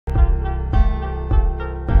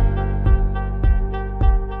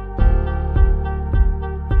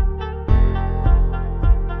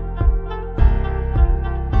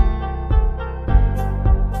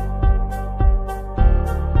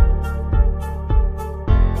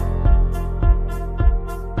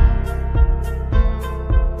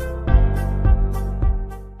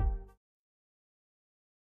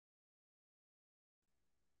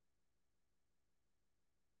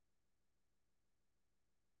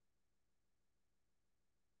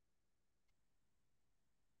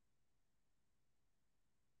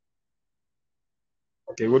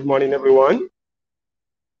Okay, good morning, everyone.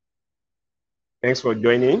 Thanks for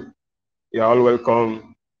joining. You are all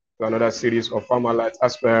welcome to another series of Farmer Light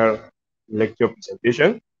Aspire lecture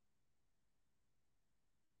presentation.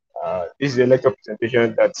 This is a lecture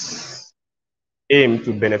presentation that's aimed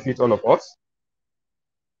to benefit all of us.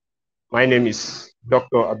 My name is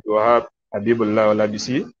Dr. Abdulwahab Habibullah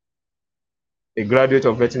Olabisi, a graduate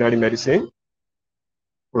of veterinary medicine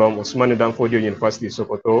from Usman Dan Fodio University,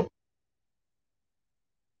 Sokoto,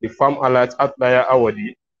 the Farm Alert Outlier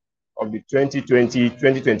Awardee of the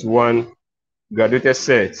 2020-2021 graduated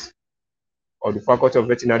set of the Faculty of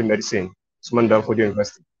Veterinary Medicine, Usman Dan Fodio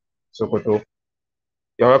University, Sokoto.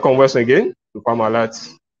 You're welcome once again to Farm Alert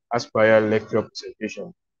Aspire lecture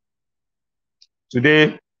presentation.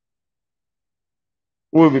 Today,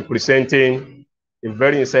 we will be presenting a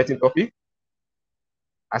very exciting topic,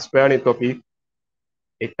 aspiring topic,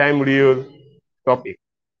 a time-real topic,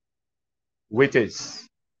 which is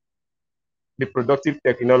reproductive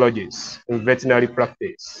technologies in veterinary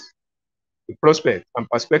practice, the prospect and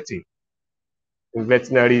perspective in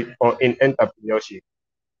veterinary or in entrepreneurship.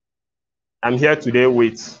 I'm here today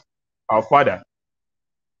with our father,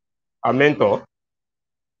 our mentor,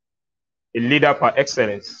 a leader par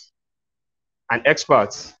excellence, an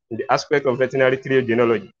expert in the aspect of veterinary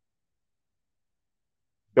cryogenology,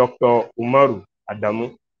 Dr. Umaru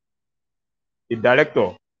Adamu, the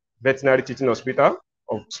director, Veterinary Teaching Hospital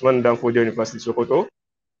of Usman Dan Fodio University, Sokoto,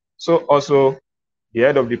 so also the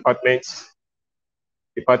head of Department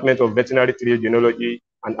of Veterinary Cryogenology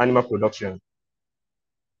and Animal Production.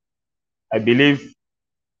 I believe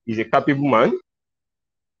he's a capable man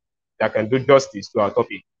that can do justice to our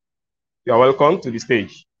topic. You are welcome to the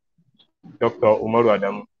stage, Dr. Umaru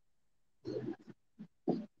Adamu.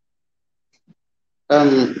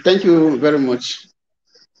 Thank you very much,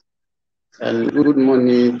 and good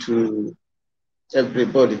morning to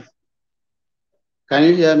everybody. Can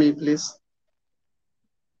you hear me, please?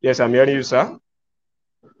 Yes, I'm hearing you, sir.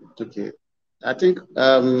 Okay. I think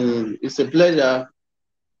it's a pleasure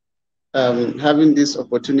having this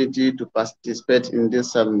opportunity to participate in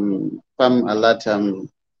this Farm Alert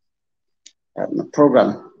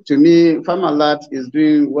program. To me, Farm Alert is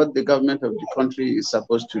doing what the government of the country is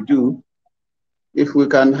supposed to do. If we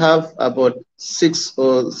can have about 6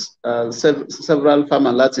 or several Farm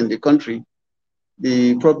Alerts in the country,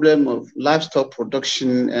 the problem of livestock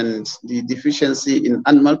production and the deficiency in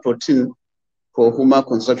animal protein for human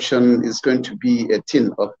consumption is going to be a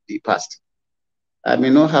thing of the past. I may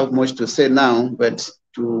not have much to say now, but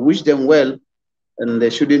to wish them well, and they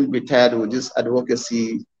shouldn't be tired with this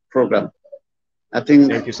advocacy program. I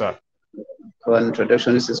think. Thank you, sir. For an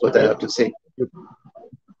introduction, this is what I have to say.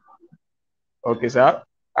 Okay, sir.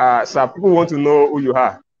 Sir, people want to know who you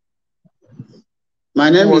are.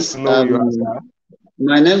 My name is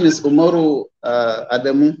Umaru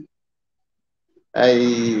Adamu.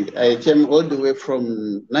 I came all the way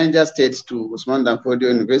from Niger State to Usman Dan Fodio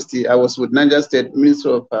University. I was with Niger State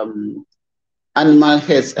Ministry of Animal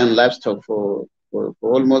Health and Livestock for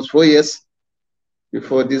almost 4 years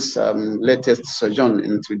before this latest sojourn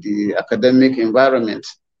into the academic environment.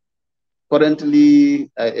 Currently,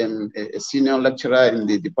 I am a senior lecturer in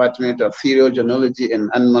the Department of Cryogenology and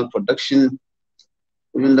Animal Production,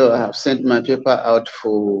 even though I have sent my paper out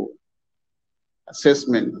for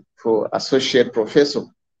assessment for associate professor.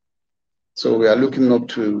 So we are looking up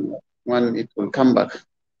to when it will come back.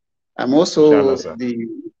 I'm also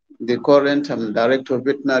the current director of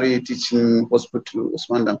Veterinary Teaching Hospital,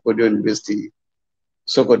 Usman Dan Fodio University,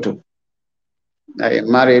 Sokoto. I am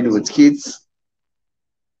married with kids,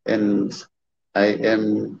 and I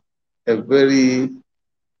am a very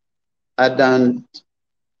ardent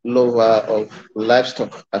lover of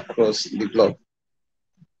livestock across the globe.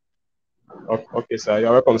 Okay, sir.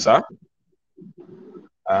 You're welcome, sir.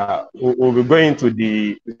 We'll be going to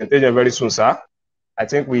the presentation very soon, sir. I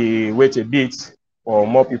think we wait a bit for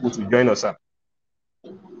more people to join us, sir.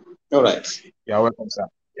 All right. You're welcome, sir.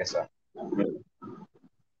 Yes, sir.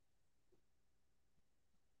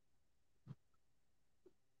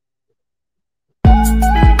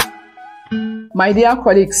 My dear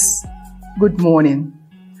colleagues, good morning.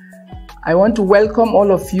 I want to welcome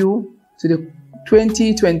all of you to the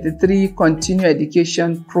 2023 Continuing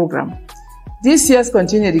Education Program. This year's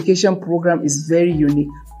Continuing Education Program is very unique.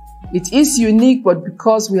 It is unique, but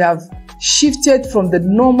because we have shifted from the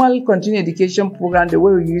normal Continuing Education Program, the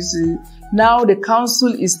way we use it, now the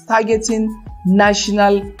Council is targeting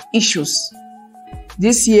national issues.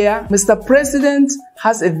 This year, Mr. President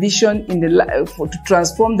has a vision to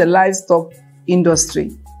transform the livestock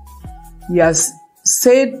industry. He has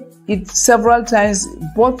said it several times,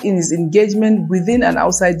 both in his engagement within and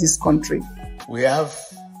outside this country. We have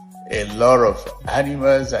a lot of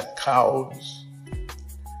animals and cows.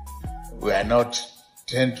 We are not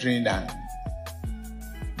tendering and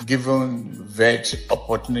giving vet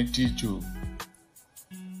opportunity to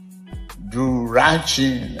do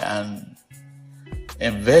ranching and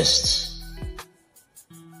invest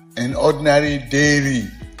in ordinary dairy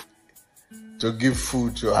to give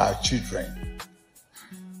food to our children.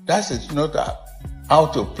 That is not how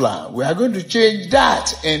to plan. We are going to change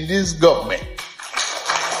that in this government.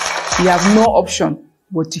 We have no option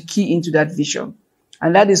but to key into that vision.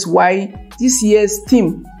 And that is why this year's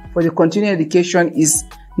theme for the continuing education is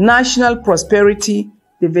National Prosperity,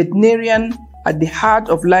 the Veterinarian at the Heart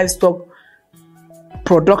of Livestock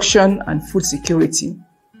Production and Food Security.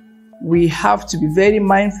 We have to be very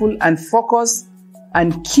mindful and focused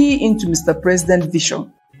and key into Mr. President's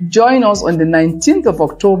vision. Join us on the 19th of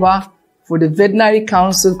October for the Veterinary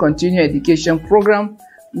Council Continuing Education Program,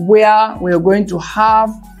 where we are going to have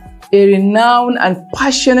a renowned and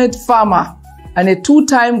passionate farmer and a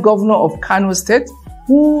two-time governor of Kano State,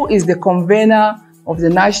 who is the convener of the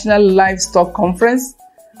National Livestock Conference,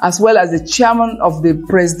 as well as the chairman of the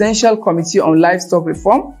Presidential Committee on Livestock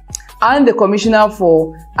Reform, and the Commissioner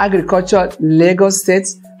for Agriculture, Lagos State,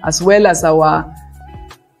 as well as our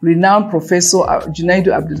renowned Professor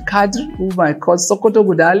Junaidu Abdul Kadir, whom I call Sokoto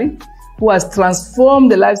Gudali, who has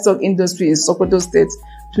transformed the livestock industry in Sokoto State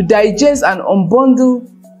to digest and unbundle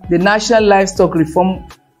the National Livestock Reform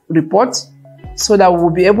Report so that we will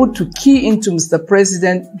be able to key into Mr.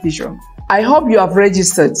 President's vision. I hope you have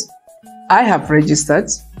registered. I have registered.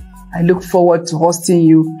 I look forward to hosting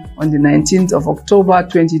you on the 19th of October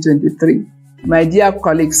 2023. My dear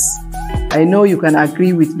colleagues, I know you can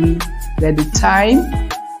agree with me that the time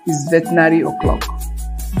is veterinary o'clock.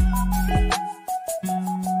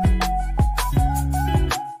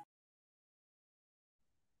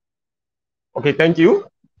 Okay, thank you.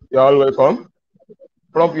 You're all welcome.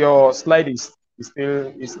 Prof, your slide is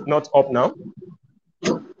not up now.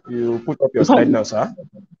 You put up your slide now, sir.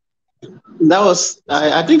 That was,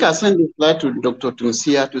 I think I sent the slide to Dr.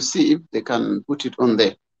 Tunisia to see if they can put it on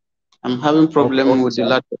there. I'm having problem with the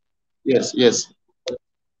laptop. Yes, yes.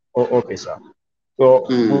 Oh, okay, sir. So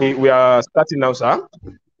we are starting now, sir.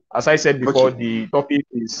 As I said before, the topic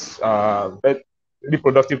is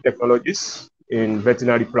reproductive technologies in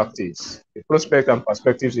veterinary practice, the prospects and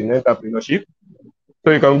perspectives in entrepreneurship.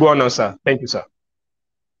 So you can go on now, sir. Thank you, sir.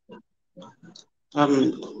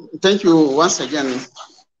 Thank you once again.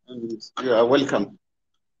 And you are welcome.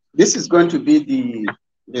 This is going to be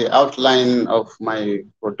the outline of my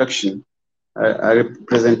production,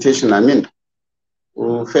 presentation.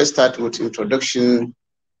 We'll first start with introduction.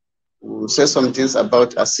 We'll say some things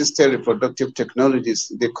about assisted reproductive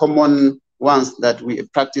technologies, the common ones that we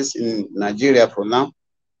practice in Nigeria for now.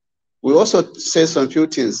 We'll also say some few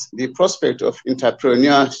things, the prospect of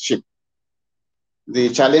entrepreneurship, the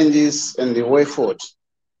challenges and the way forward.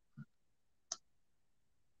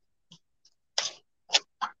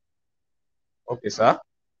 Okay, sir.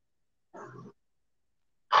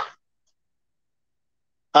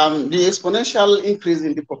 The exponential increase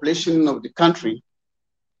in the population of the country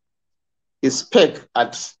is pegged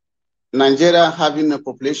at Nigeria having a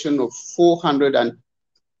population of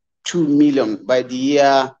 402 million by the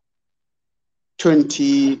year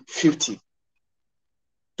 2050.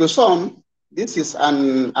 To some, this is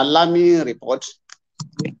an alarming report,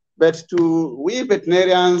 but to we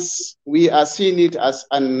veterinarians, we are seeing it as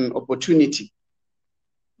an opportunity.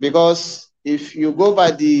 Because if you go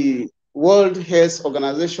by the World Health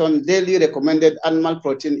Organization daily recommended animal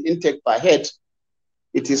protein intake per head,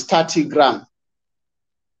 it is 30 grams.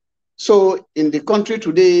 So in the country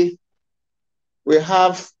today, we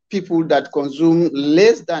have people that consume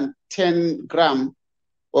less than 10 grams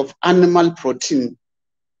of animal protein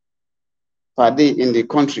per day in the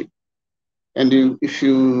country. And if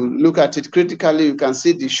you look at it critically, you can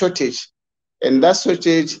see the shortage. And that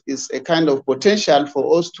shortage is a kind of potential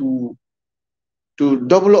for us to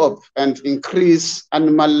double up and increase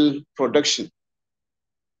animal production.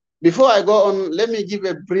 Before I go on, let me give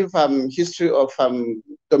a brief history of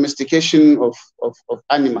domestication of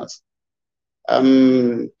animals.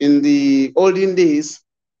 In the olden days,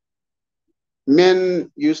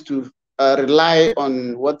 men used to rely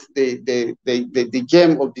on what the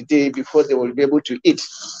game of the day before they will be able to eat.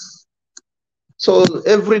 So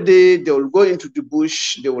every day they will go into the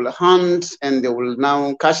bush, they will hunt, and they will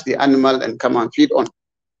now catch the animal and come and feed on.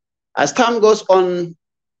 As time goes on,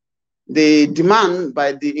 the demand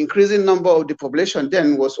by the increasing number of the population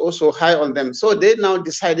then was also high on them. So they now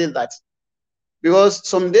decided that because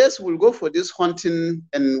some days we'll go for this hunting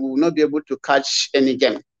and we'll not be able to catch any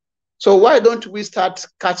game. So why don't we start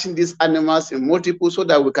catching these animals in multiple so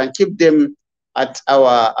that we can keep them at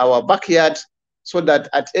our backyard, so that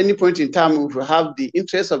at any point in time, if we have the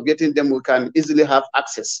interest of getting them, we can easily have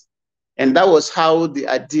access. And that was how the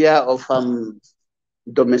idea of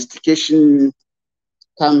domestication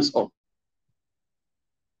comes up.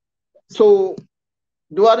 So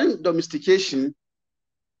during domestication,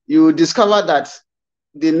 you discover that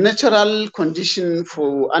the natural condition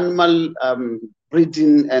for animal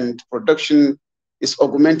breeding and production is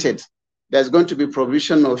augmented. There's going to be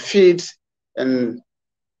provision of feed and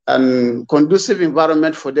conducive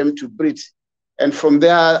environment for them to breed. And from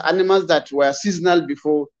there, animals that were seasonal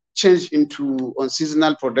before changed into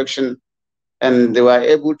unseasonal production, and they were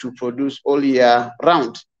able to produce all year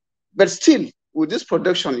round. But still, with this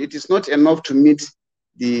production, it is not enough to meet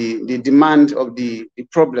the demand of the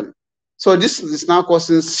problem. So this is now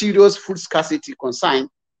causing serious food scarcity concern,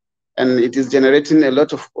 and it is generating a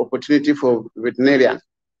lot of opportunity for veterinarians.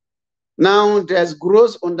 Now, there's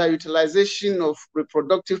gross underutilization of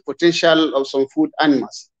reproductive potential of some food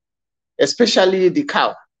animals, especially the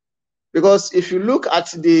cow. Because if you look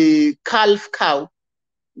at the calf cow,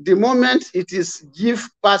 the moment it is give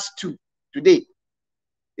birth to today,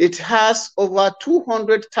 it has over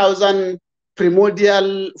 200,000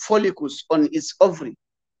 primordial follicles on its ovary.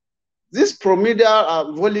 These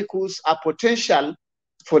primordial follicles are potential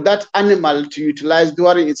for that animal to utilize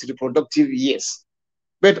during its reproductive years.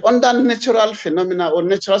 But under natural phenomena or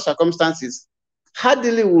natural circumstances,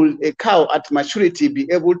 hardly will a cow at maturity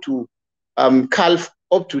be able to calve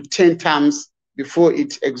up to 10 times before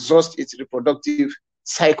it exhausts its reproductive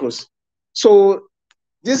cycles. So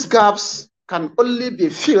these gaps can only be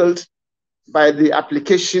filled by the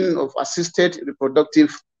application of assisted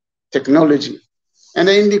reproductive technology. And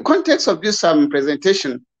in the context of this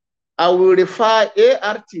presentation, I will refer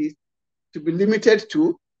ART to be limited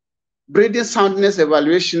to breeding soundness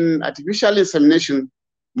evaluation, artificial insemination,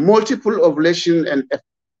 multiple ovulation, and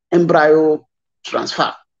embryo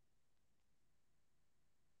transfer.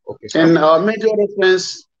 Okay, sir. And our major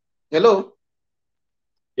reference, hello?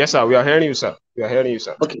 Yes, sir, we are hearing you, sir. We are hearing you,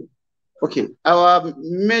 sir. Okay. Okay. Our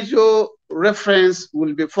major reference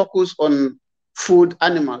will be focused on food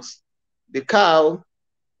animals, the cow,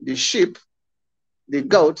 the sheep, the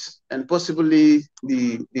goat, and possibly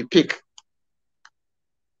the pig.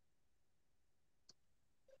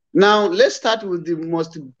 Now, let's start with the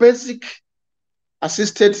most basic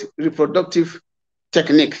assisted reproductive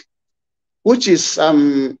technique, which is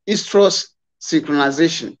estrous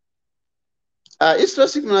synchronization.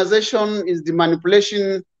 Estrous synchronization is the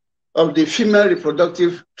manipulation of the female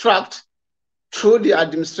reproductive tract through the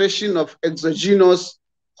administration of exogenous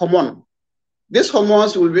hormone. These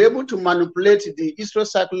hormones will be able to manipulate the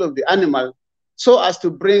estrous cycle of the animal so as to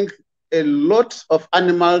bring a lot of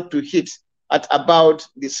animal to heat at about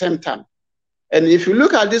the same time. And if you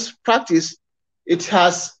look at this practice, it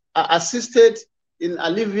has assisted in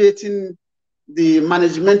alleviating the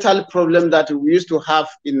managemental problem that we used to have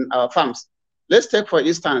in our farms. Let's take, for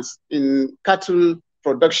instance, in cattle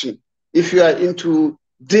production, if you are into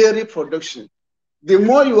dairy production, the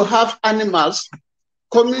more you have animals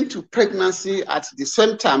coming to pregnancy at the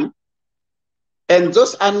same time, and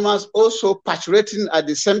those animals also parturating at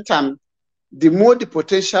the same time, the more the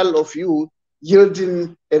potential of you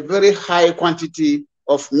yielding a very high quantity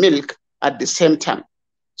of milk at the same time.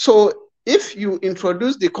 So if you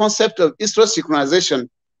introduce the concept of estrous synchronization,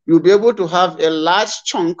 you'll be able to have a large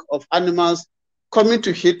chunk of animals coming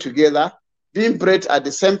to heat together, being bred at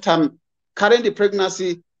the same time, carrying the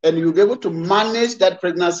pregnancy, and you'll be able to manage that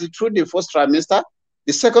pregnancy through the first trimester,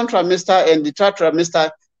 the second trimester, and the third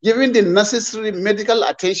trimester, giving the necessary medical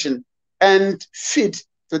attention and feed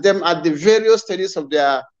to them at the various stages of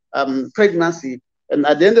their pregnancy. And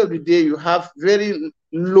at the end of the day, you have very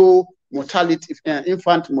low mortality,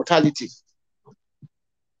 infant mortality.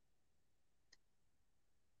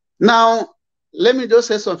 Now, let me just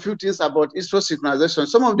say some few things about estrous synchronization.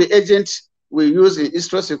 Some of the agents we use in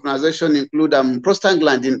estrous synchronization include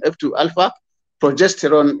prostaglandin F2 alpha,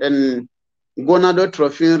 progesterone, and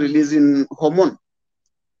gonadotrophin releasing hormone.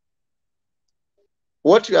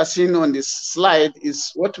 What you are seeing on this slide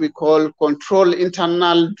is what we call control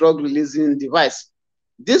internal drug releasing device.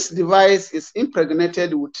 This device is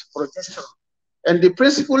impregnated with progesterone. And the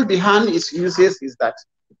principle behind its uses is that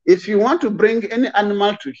if you want to bring any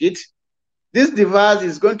animal to heat, this device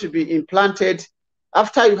is going to be implanted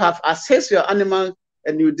after you have assessed your animal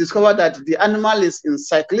and you discover that the animal is in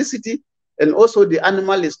cyclicity and also the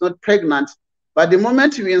animal is not pregnant. But the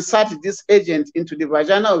moment you insert this agent into the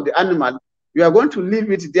vagina of the animal, You are going to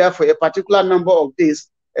leave it there for a particular number of days.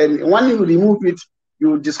 And when you remove it, you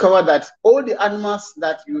will discover that all the animals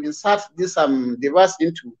that you insert this device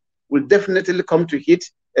into will definitely come to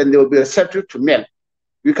heat, and they will be receptive to male.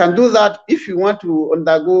 You can do that if you want to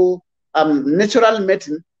undergo natural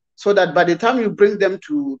mating, so that by the time you bring them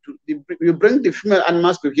you bring the female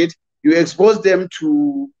animals to heat, you expose them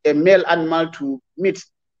to a male animal to mate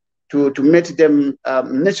them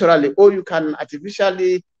naturally, or you can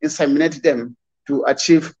artificially inseminate them to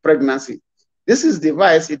achieve pregnancy. This is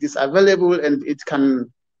device, it is available and it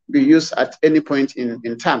can be used at any point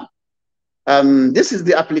in time. This is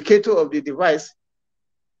the applicator of the device.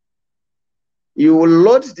 You will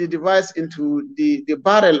load the device into the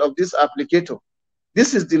barrel of this applicator.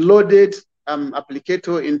 This is the loaded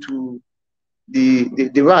applicator into the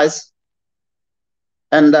device.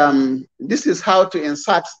 And this is how to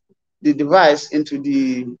insert the device into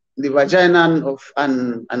the vagina of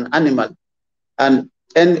an animal. And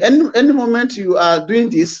any moment you are doing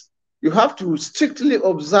this, you have to strictly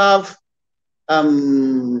observe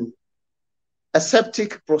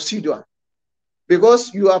aseptic procedure,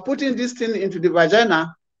 because you are putting this thing into the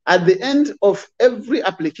vagina. At the end of every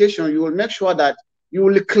application, you will make sure that you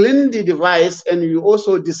will clean the device and you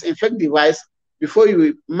also disinfect the device before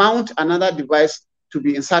you mount another device to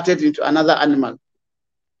be inserted into another animal.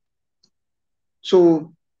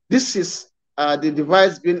 So this is the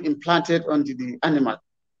device being implanted onto the animal.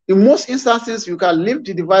 In most instances, you can leave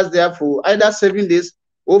the device there for either 7 days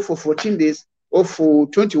or for 14 days or for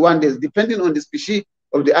 21 days, depending on the species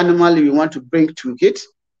of the animal you want to bring to heat.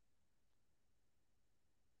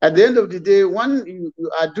 At the end of the day, when you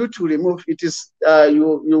are due to remove, it is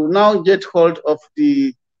you now get hold of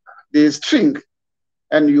the string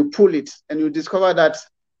and you pull it, and you discover that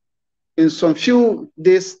in some few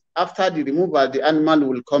days after the removal, the animal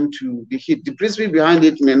will come to the heat. The principle behind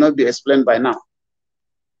it may not be explained by now.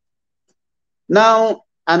 Now,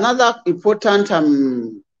 another important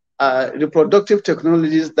reproductive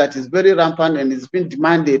technologies that is very rampant and is being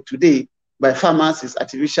demanded today by farmers is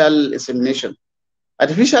artificial insemination.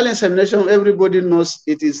 Artificial insemination, everybody knows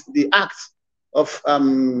it is the act of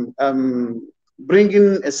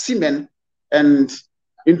bringing a semen and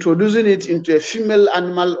introducing it into a female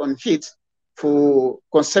animal on heat for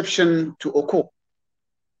conception to occur.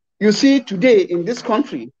 You see, today in this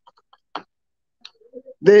country,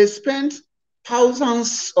 they spend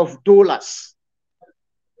thousands of dollars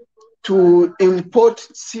to import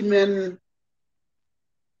semen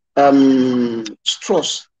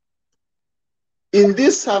straws. In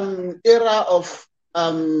this era of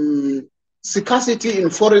scarcity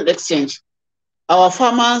in foreign exchange, our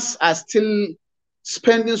farmers are still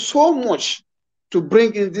spending so much to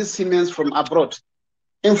bring in these semen from abroad.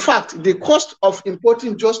 In fact, the cost of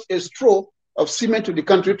importing just a straw of semen to the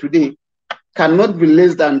country today cannot be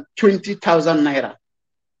less than 20,000 naira.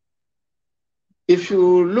 If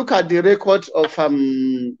you look at the record of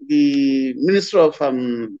the Minister of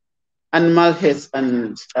Animal Health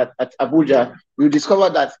and at Abuja, you discover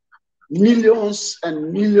that millions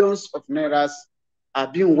and millions of nairas are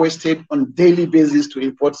being wasted on a daily basis to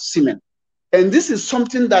import semen. And this is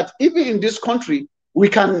something that even in this country, we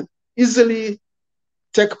can easily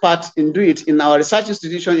take part in doing it in our research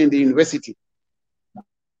institution in the university.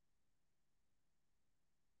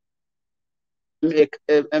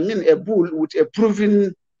 A bull with a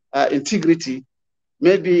proven integrity,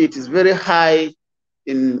 maybe it is very high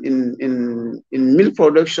in milk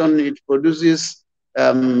production. It produces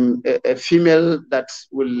a female that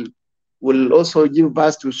will also give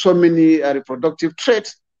birth to so many reproductive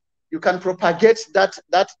traits. You can propagate that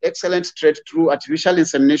excellent trait through artificial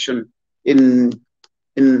insemination in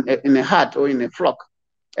a herd or in a flock.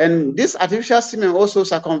 And this artificial semen also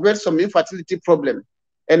circumvents some infertility problem.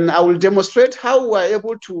 And I will demonstrate how we are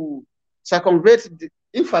able to circumvent the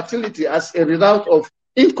infertility as a result of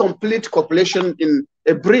incomplete copulation in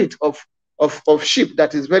a breed of sheep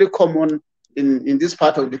that is very common in this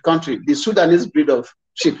part of the country, the Sudanese breed of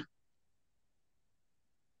sheep.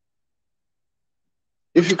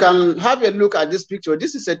 If you can have a look at this picture,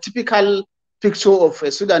 this is a typical picture of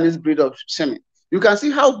a Sudanese breed of semen. You can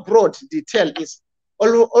see how broad the tail is,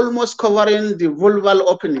 almost covering the vulval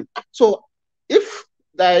opening. So if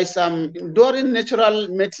there is during natural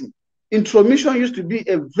mating, intromission used to be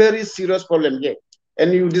a very serious problem here.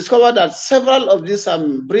 And you discover that several of these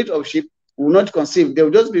breed of sheep will not conceive. They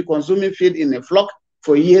will just be consuming feed in a flock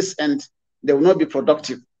for years and they will not be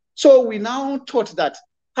productive. So we now thought that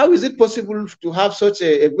how is it possible to have such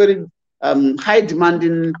a very high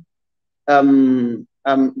demanding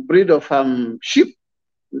breed of sheep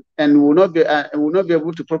and will not be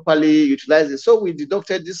able to properly utilize it. So we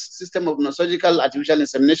deducted this system of non-surgical artificial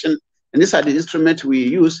insemination, and these are the instruments we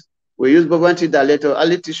use. We use bovine dilator,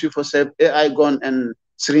 early tissue forceps, AI gun, and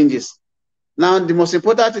syringes. Now, the most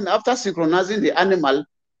important thing, after synchronizing the animal,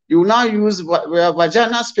 you now use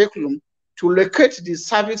vaginal speculum to locate the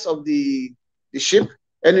cervix of the sheep,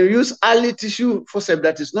 and you use early tissue forceps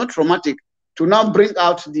that is not traumatic to now bring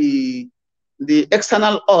out the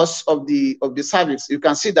external os of the cervix. You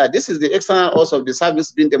can see that this is the external os of the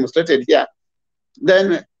cervix being demonstrated here.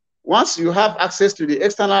 Then once you have access to the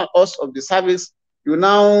external os of the cervix, you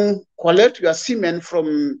now collect your semen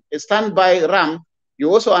from a standby ram.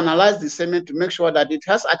 You also analyze the semen to make sure that it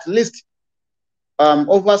has at least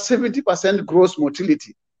over 70% gross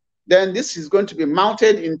motility. Then this is going to be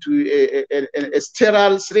mounted into a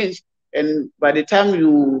sterile syringe, and by the time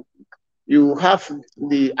you have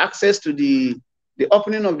the access to the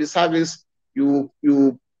opening of the cervix, you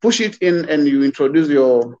push it in and you introduce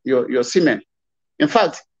your semen. In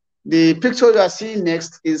fact, the picture you are seeing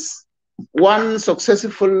next is one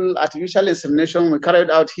successful artificial insemination we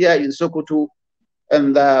carried out here in Sokoto,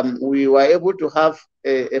 and we were able to have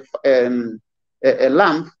a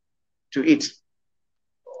lamb to eat.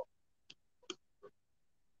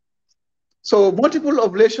 So multiple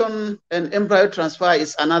ovulation and embryo transfer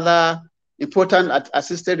is another important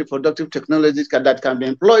assisted reproductive technology that can be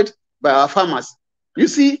employed by our farmers. You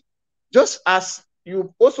see, just as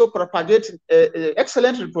you also propagate an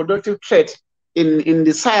excellent reproductive trait in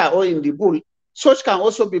the sire or in the bull, such can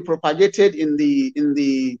also be propagated in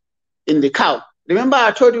the cow. Remember, I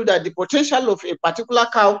told you that the potential of a particular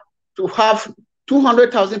cow to have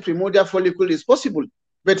 200,000 primordial follicles is possible,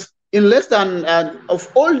 but in less than of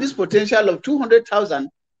all this potential of 200,000,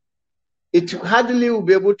 it hardly will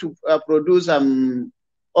be able to produce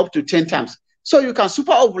up to 10 times. So you can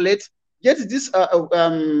super ovulate, get this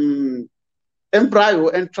embryo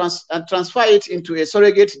and transfer it into a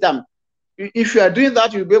surrogate dam. If you are doing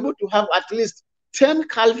that, you'll be able to have at least 10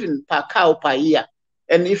 calving per cow per year.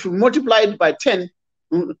 And if you multiply it by 10,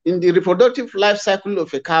 in the reproductive life cycle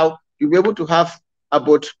of a cow, you'll be able to have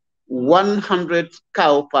about 100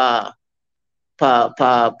 cow per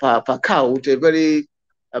cow with a very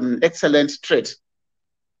excellent trait.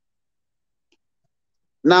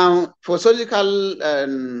 Now, for surgical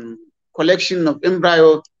collection of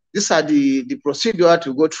embryo, these are the procedure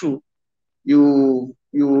to go through.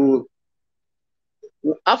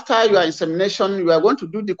 After your insemination, you are going to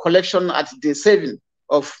do the collection at day 7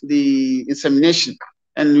 of the insemination,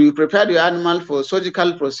 and you prepare the animal for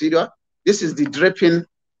surgical procedure. This is the draping,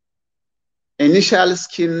 initial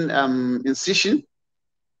skin incision.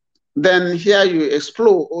 Then here you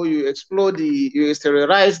explore, or you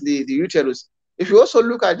sterilize the uterus. If you also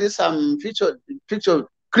look at this picture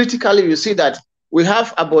critically, you see that we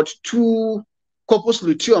have about 2 corpus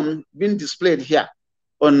luteum being displayed here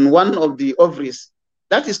on one of the ovaries.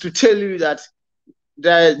 That is to tell you that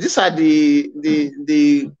these are the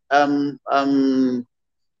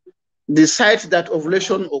sites that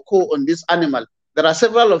ovulation occur on this animal. There are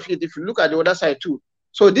several of it if you look at the other side too.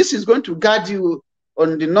 So this is going to guide you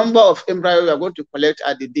on the number of embryo you are going to collect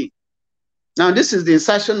at the day. Now this is the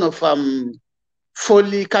insertion of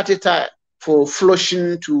Foley catheter for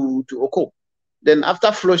flushing to occur. Then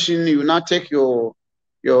after flushing, you now take your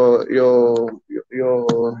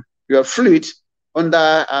fluid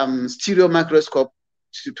under stereo microscope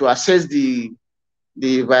to assess the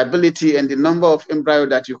viability and the number of embryo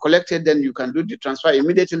that you collected. Then you can do the transfer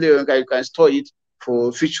immediately, or you can store it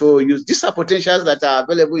for future use. These are potentials that are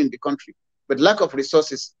available in the country, but lack of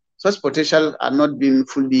resources, such potential are not being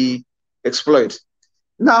fully exploited.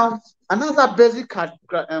 Now, another basic career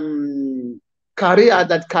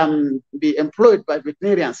that can be employed by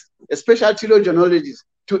veterinarians, especially telegenologists,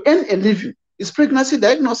 to earn a living is pregnancy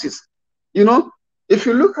diagnosis. You know, if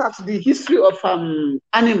you look at the history of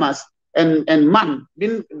animals and man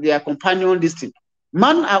being their companion distinct,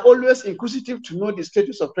 man are always inquisitive to know the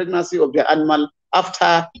status of pregnancy of their animal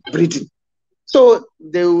after breeding. So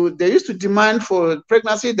they used to demand for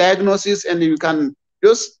pregnancy diagnosis, and you can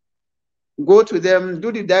just go to them,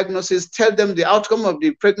 do the diagnosis, tell them the outcome of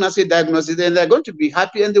the pregnancy diagnosis, and they're going to be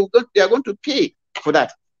happy, and they are going to pay for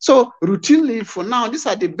that. So routinely, for now, these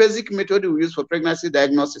are the basic methods we use for pregnancy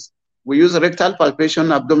diagnosis. We use rectal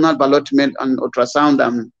palpation, abdominal ballotment, and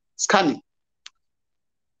ultrasound scanning.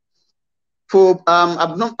 For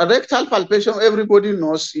rectal palpation, everybody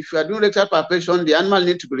knows if you are doing rectal palpation, the animal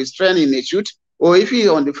needs to be restrained in a chute, or if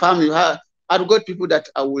you're on the farm, you have got people that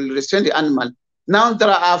will restrain the animal. Now, there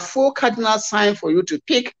are 4 cardinal signs for you to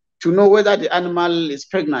pick to know whether the animal is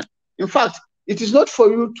pregnant. In fact, it is not for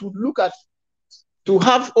you to look at to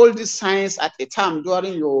have all these signs at a time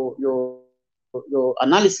during your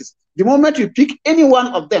analysis. The moment you pick any one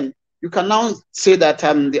of them, you can now say that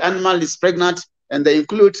the animal is pregnant, and they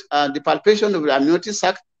include the palpation of the amniotic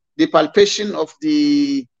sac, the palpation of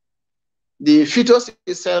the fetus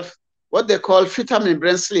itself, what they call fetal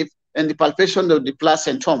membrane slip, and the palpation of the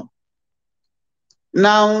placentum.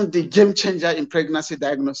 Now, the game changer in pregnancy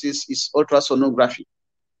diagnosis is ultrasonography.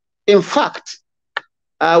 In fact,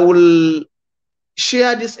 I will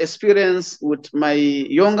share this experience with my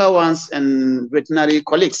younger ones and veterinary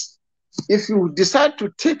colleagues. If you decide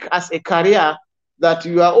to take as a career that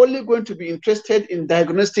you are only going to be interested in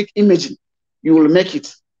diagnostic imaging, you will make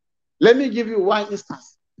it. Let me give you one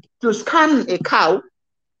instance. To scan a cow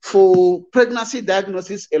for pregnancy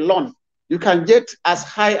diagnosis alone, you can get as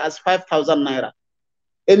high as 5,000 naira.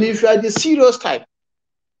 And if you are the serious type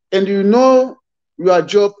and you know your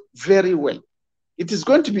job very well, it is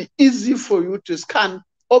going to be easy for you to scan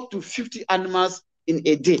up to 50 animals in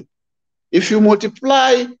a day. If you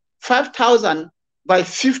multiply 5,000 by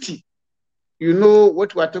 50, you know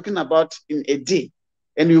what we are talking about in a day.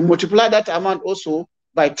 And you multiply that amount also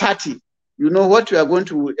by 30, you know what you are going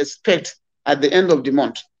to expect at the end of the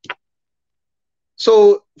month.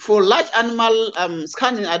 So for large animal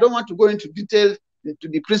scanning, I don't want to go into detail into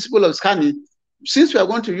the principle of scanning. Since we are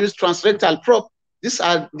going to use transrectal probe, these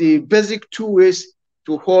are the basic two ways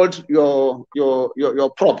to hold your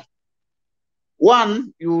probe.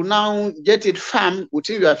 One, you now get it firm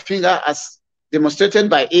within your finger as demonstrated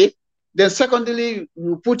by A. Then secondly,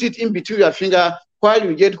 you put it in between your finger while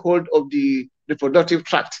you get hold of the reproductive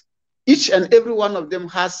tract. Each and every one of them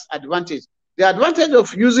has advantage. The advantage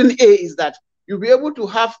of using A is that you'll be able to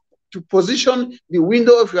have to position the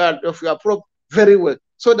window of your probe very well,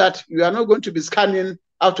 so that you are not going to be scanning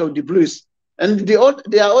out of the blues. And the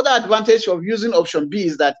other advantage of using option B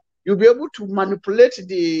is that you'll be able to manipulate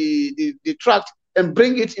the tract and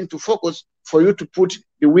bring it into focus for you to put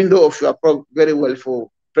the window of your probe very well for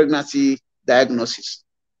pregnancy diagnosis.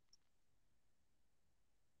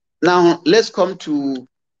 Now, let's come to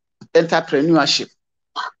entrepreneurship.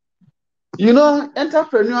 You know,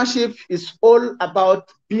 entrepreneurship is all about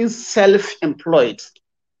being self-employed.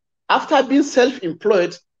 After being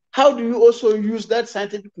self-employed, how do you also use that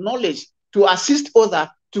scientific knowledge to assist others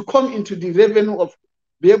to come into the revenue of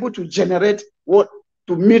be able to generate what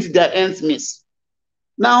to meet their ends meet?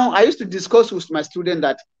 Now, I used to discuss with my student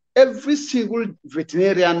that every single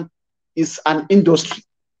veterinarian is an industry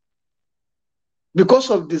because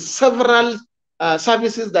of the several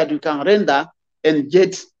services that you can render and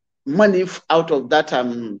get money out of that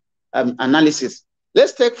analysis.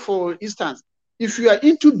 Let's take, for instance, if you are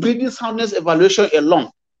into breeding soundness evaluation alone,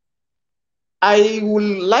 I would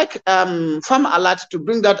like Farm Alert to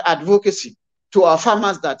bring that advocacy to our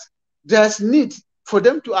farmers that there's need for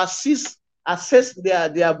them to assess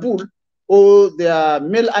their bull or their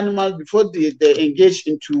male animal before they engage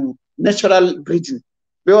into natural breeding.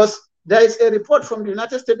 Because there is a report from the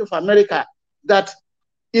United States of America that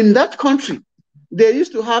in that country, they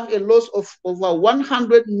used to have a loss of over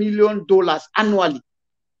 $100 million annually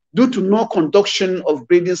due to no conduction of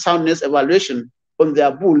breeding soundness evaluation on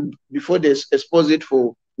their bull before they expose it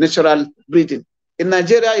for natural breeding. In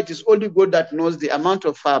Nigeria, it is only God that knows the amount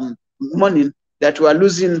of money that we are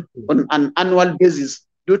losing on an annual basis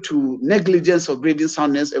due to negligence of breeding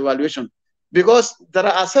soundness evaluation. Because there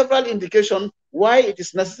are several indications why it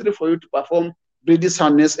is necessary for you to perform breeding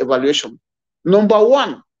soundness evaluation. Number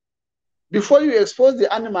one, before you expose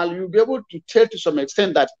the animal, you'll be able to tell to some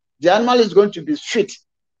extent that the animal is going to be fit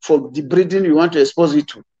for the breeding you want to expose it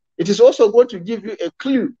to. It is also going to give you a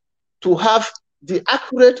clue to have the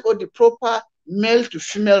accurate or the proper male to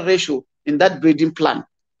female ratio in that breeding plan.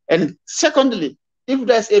 And secondly, if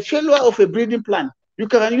there's a failure of a breeding plan, you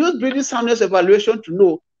can use breeding soundness evaluation to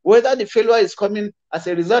know whether the failure is coming as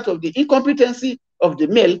a result of the incompetency of the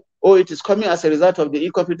male or it is coming as a result of the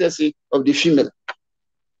incompetency of the female.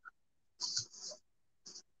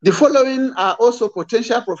 The following are also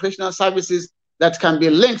potential professional services that can be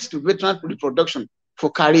linked to veterinary reproduction for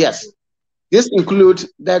careers. This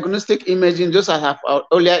includes diagnostic imaging, just as I have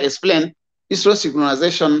earlier explained,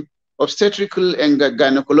 hysterosynchronization, obstetrical and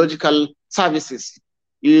gynecological services.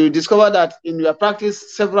 You discover that in your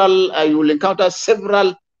practice, you will encounter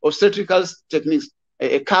several obstetrical techniques.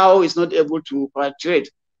 A cow is not able to parturiate.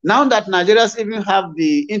 Now that Nigerians even have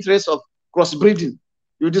the interest of crossbreeding,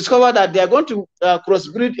 you discover that they are going to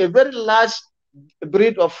crossbreed a very large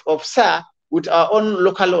breed of sow with our own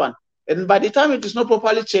local one. And by the time it is not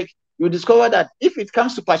properly checked, you discover that if it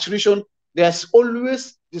comes to parturition, there's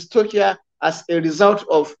always dystocia as a result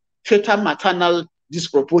of fetal maternal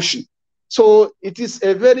disproportion. So it is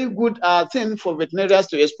a very good thing for veterinarians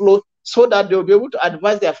to explore so that they'll be able to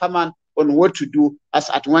advise their farmers on what to do as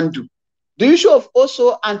at one do. The issue of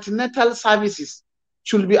also antenatal services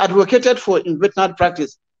should be advocated for in veterinary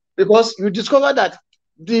practice, because you discover that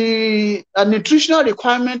the nutritional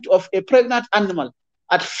requirement of a pregnant animal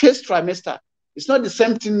at first trimester is not the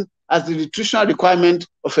same thing as the nutritional requirement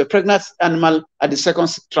of a pregnant animal at the second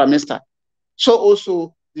trimester. So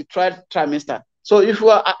also the third trimester. So if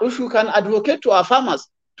you can advocate to our farmers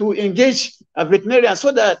to engage a veterinarian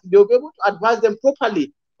so that they'll be able to advise them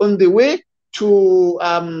properly on the way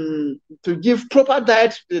to give proper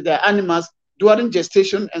diet to their animals during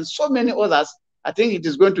gestation and so many others, I think it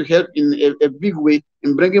is going to help in a big way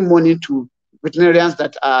in bringing money to veterinarians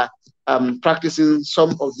that are practicing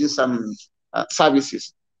some of these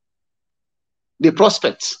services. The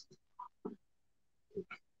prospects.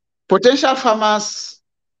 Potential farmers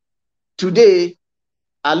today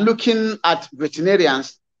are looking at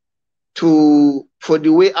veterinarians for the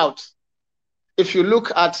way out. If you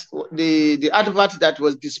look at the advert that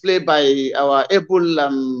was displayed by our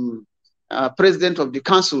able president of the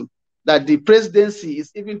council, that the presidency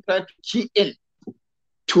is even trying to key in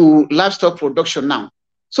to livestock production now.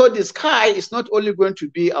 So the sky is not only going to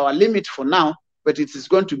be our limit for now, but it is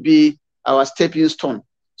going to be our stepping stone,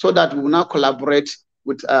 so that we will now collaborate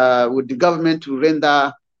with the government to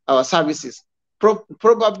render our services.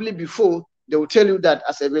 Probably before, they will tell you that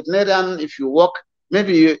as a veterinarian, if you work,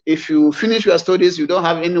 maybe if you finish your studies, you don't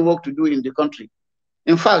have any work to do in the country.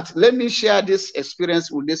 In fact, let me share this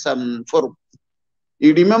experience with this forum.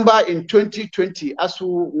 You remember in 2020,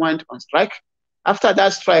 ASU went on strike. After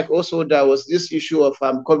that strike, also, there was this issue of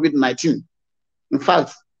COVID-19. In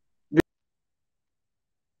fact,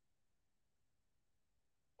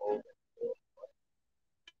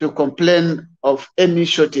 to complain of any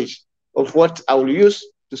shortage of what I will use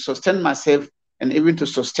to sustain myself and even to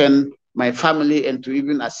sustain my family and to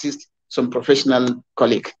even assist some professional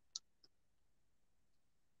colleague.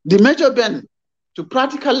 The major bend to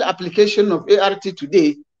practical application of ART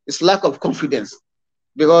today is lack of confidence,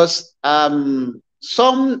 because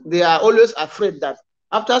some, they are always afraid that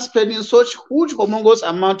after spending such huge humongous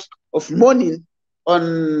amount of money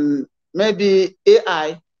on maybe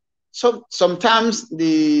AI, sometimes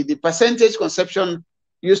the percentage conception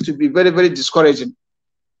used to be very, very discouraging.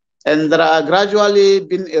 And there are gradually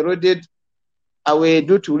been eroded away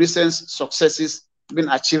due to recent successes being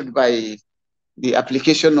achieved by the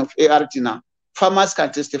application of ART now. Farmers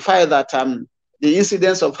can testify that the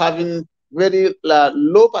incidence of having very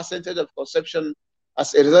low percentage of conception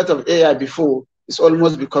as a result of AI before is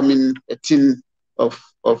almost becoming a thing of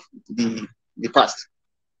the past.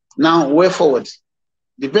 Now, way forward.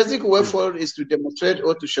 The basic way forward is to demonstrate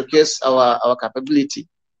or to showcase our capability.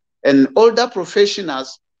 And older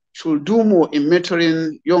professionals should do more in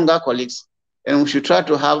mentoring younger colleagues, and we should try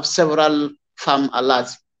to have several farm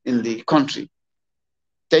alerts in the country.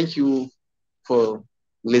 Thank you for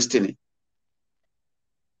listening.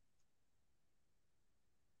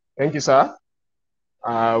 Thank you, sir.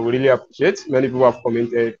 We really appreciate. Many people have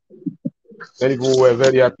commented. Many people were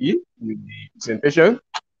very happy with the presentation.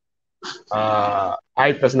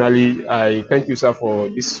 I personally, I thank you, sir, for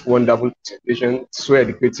this wonderful presentation. So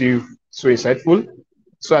educative, so insightful,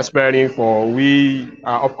 so aspiring for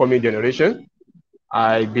our upcoming generation.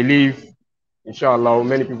 I believe, inshallah,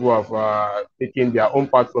 many people have taken their own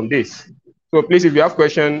part from this. So please, if you have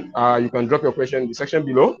questions, you can drop your question in the section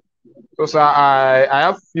below. So, sir, I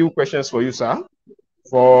have a few questions for you, sir,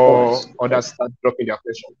 for others start dropping their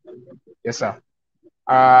question. Yes, sir.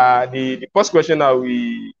 The first question I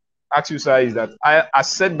will ask you, sir, is that,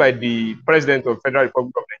 as said by the President of Federal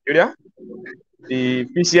Republic of Nigeria, the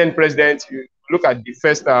PCN President, you look at the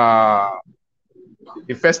first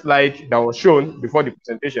slide that was shown before the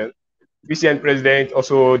presentation. PCN President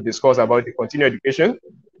also discussed about the continuing education,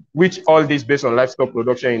 which all this based on livestock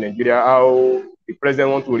production in Nigeria, how the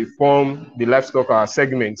President wants to reform the livestock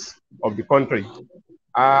segments of the country.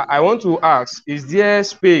 I want to ask, is there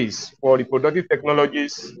space for reproductive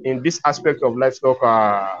technologies in this aspect of livestock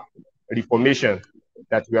reformation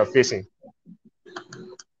that we are facing?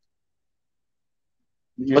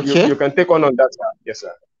 You can take on that, sir. Yes,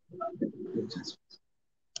 sir.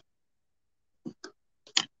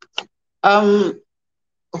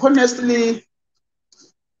 Honestly,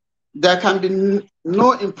 there can be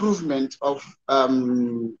no improvement of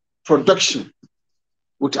production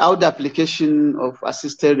without the application of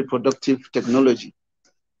assisted reproductive technology.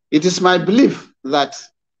 It is my belief that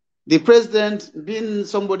the President, being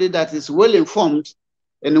somebody that is well informed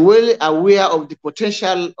and well aware of the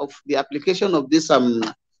potential of the application of this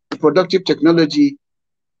reproductive technology,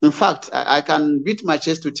 In fact, I can beat my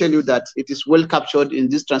chest to tell you that it is well captured in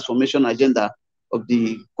this transformation agenda of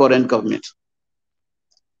the current government.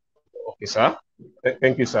 Okay, sir.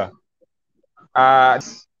 Thank you, sir.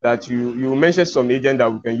 That you mentioned some agent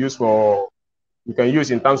that we can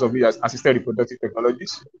use in terms of assisted reproductive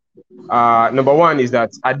technologies. Number one is that,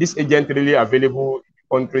 are these agents really available in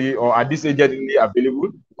the country, or are these agents really available?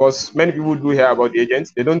 Because many people do hear about the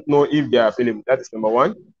agents, they don't know if they are available. That is number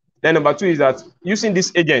one. Then number two is that, using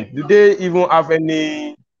this agent, do they even have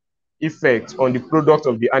any effect on the product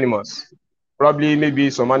of the animals? Probably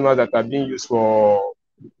maybe some animals that are being used for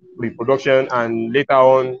reproduction, and later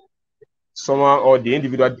on someone or the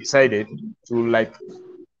individual decided to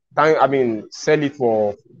sell it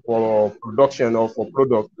for production or for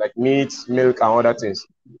product like meat, milk, and other things.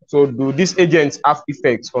 So do these agents have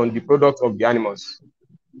effects on the product of the animals?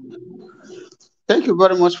 Thank you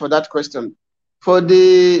very much for that question. For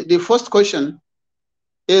the first question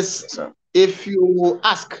is, yes, if you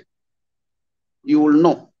ask, you will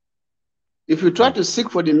know. If you try to seek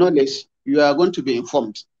for the knowledge, you are going to be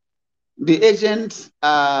informed. The agents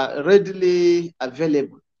are readily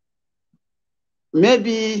available.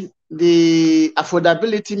 Maybe the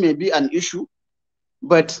affordability may be an issue,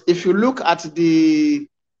 but if you look at the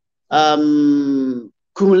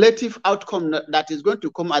cumulative outcome that is going to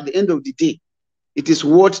come at the end of the day, it is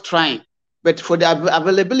worth trying. But for the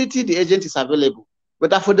availability, the agent is available.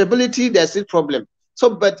 But affordability, there's still a problem.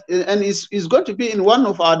 So, and it's going to be in one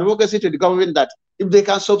of our advocacy to the government that if they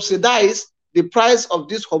can subsidize the price of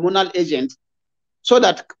this hormonal agent so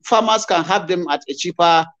that farmers can have them at a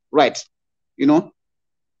cheaper rate, you know.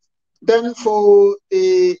 Then for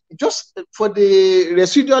the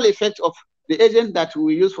residual effect of the agent that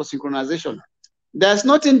we use for synchronization, there's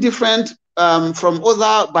nothing different from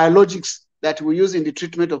other biologics that we use in the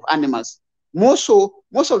treatment of animals. Most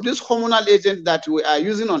of these hormonal agents that we are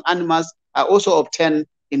using on animals are also obtained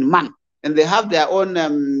in man, and they have their own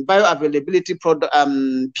bioavailability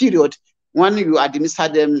period when you administer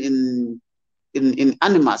them in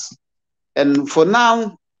animals. And for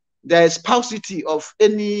now, there is paucity of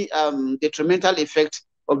any detrimental effect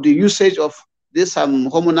of the usage of this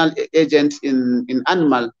hormonal agent in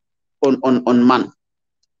animal on man.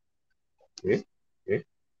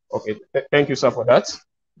 Okay. Thank you, sir, for that.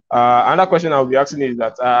 Another question I'll be asking is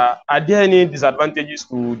that, are there any disadvantages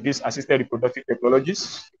to these assisted reproductive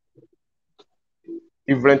technologies?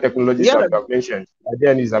 Different technologies that you have mentioned. Are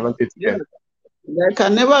there any disadvantages to them? There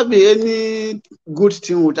can never be any good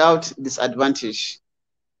thing without disadvantage.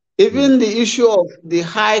 Even the issue of the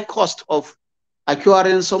high cost of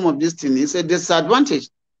acquiring some of these things is a disadvantage,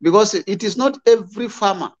 because it is not every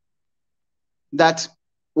farmer that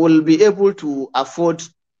will be able to afford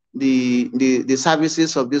the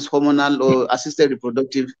services of this hormonal or assisted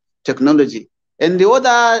reproductive technology. And the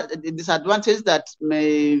other disadvantage that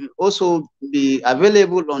may also be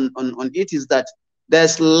available on it is that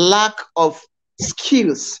there's lack of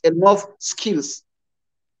skills, enough skills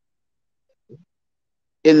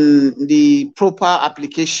in the proper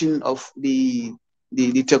application of the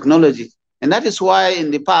technology. And that is why in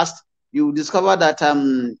the past, you discover that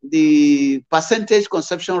the percentage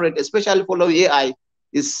conception rate, especially following AI,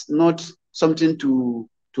 is not something to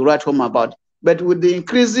write home about. But with the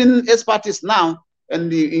increasing expertise now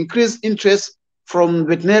and the increased interest from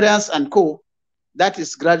veterinarians and co, that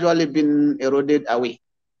is gradually been eroded away.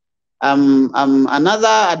 Another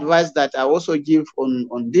advice that I also give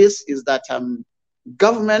on this is that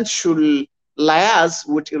government should liaise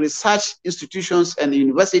with research institutions and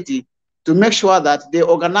university to make sure that they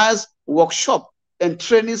organize workshop and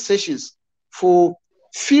training sessions for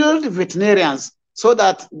field veterinarians so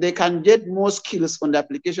that they can get more skills on the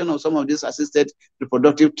application of some of this assisted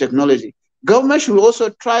reproductive technology. Government should also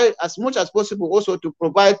try as much as possible also to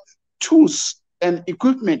provide tools and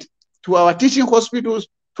equipment to our teaching hospitals,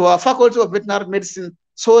 to our faculty of veterinary medicine,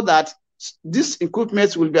 so that these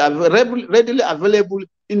equipments will be readily available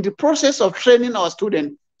in the process of training our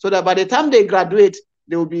students, so that by the time they graduate,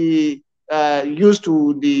 they will be used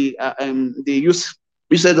to the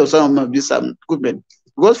usage of some of this equipment.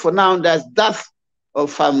 Because for now, there's dearth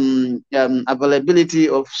of availability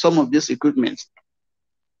of some of this equipment.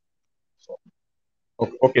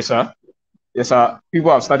 Okay, sir. Yes, sir.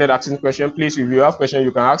 People have started asking questions. Please, if you have questions,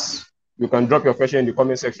 you can ask. You can drop your question in the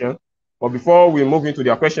comment section. But before we move into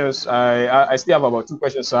their questions, I still have about 2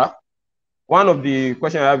 questions, sir. One of the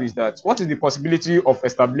questions I have is that, what is the possibility of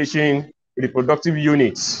establishing reproductive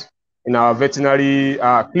units in our veterinary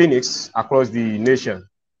clinics across the nation?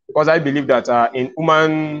 Because I believe that in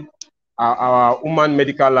our human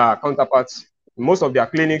medical counterparts most of their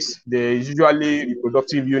clinics, there is usually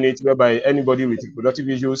reproductive units whereby anybody with reproductive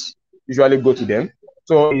issues usually go to them.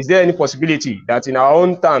 So is there any possibility that in our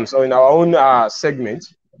own terms or in our own segment,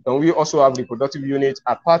 can we also have reproductive units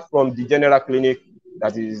apart from the general clinic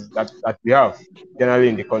that we have generally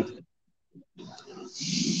in the country?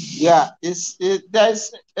 Yeah,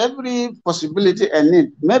 there's every possibility and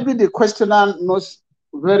need. Maybe the questioner knows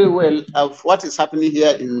very well of what is happening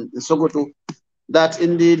here in Sokoto, that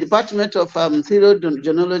in the Department of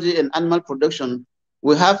Genealogy and Animal Production,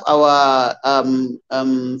 we have our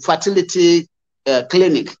fertility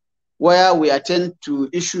clinic where we attend to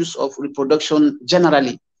issues of reproduction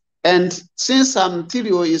generally. And since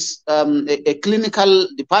Thirio is a clinical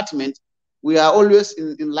department, we are always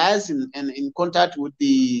in liaison and in contact with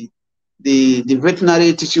the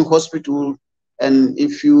veterinary teaching hospital. And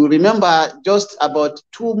if you remember, just about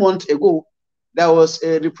 2 months ago, there was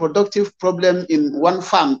a reproductive problem in one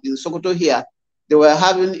farm in Sokoto here. They were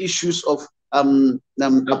having issues of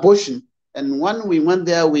abortion. And when we went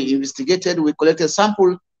there, we investigated, we collected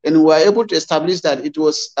sample, and we were able to establish that it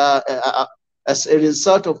was as a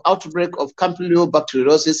result of outbreak of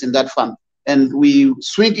Campylobacteriosis in that farm. And we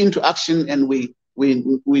swing into action, and we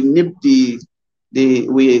nip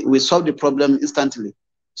we solve the problem instantly.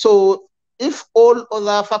 So if all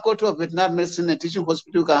other faculty of veterinary medicine and teaching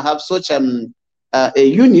hospital can have such a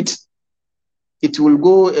unit, it will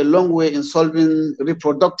go a long way in solving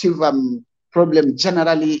reproductive problem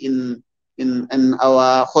generally in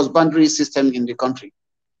our husbandry system in the country.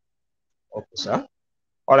 Okay, sir.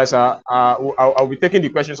 All right, sir. I'll be taking the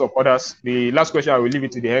questions of others. The last question, I will leave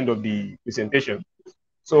it to the end of the presentation.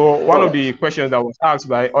 So one of the questions that was asked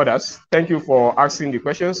by others, thank you for asking the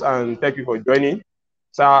questions and thank you for joining.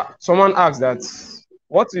 So someone asked that,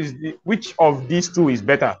 which of these two is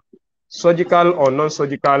better, surgical or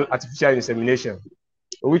non-surgical artificial insemination?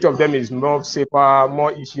 Which of them is more safer,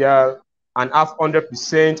 more easier, and have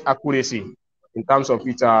 100% accuracy in terms of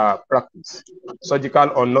its practice, surgical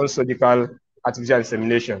or non-surgical artificial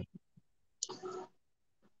insemination?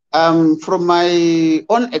 From my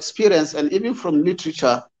own experience and even from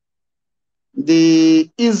literature, the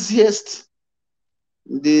easiest,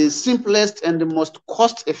 the simplest, and the most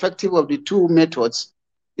cost-effective of the two methods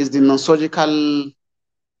is the non-surgical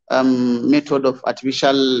method of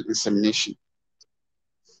artificial insemination.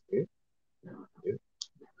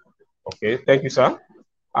 Okay, thank you, sir.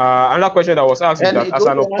 Another question that was asked is that as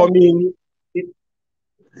an upcoming...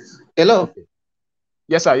 Hello? Okay.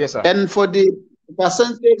 Yes, sir. Yes, sir. And for the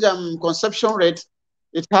percentage conception rate,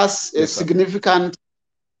 it has a significant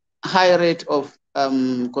high rate of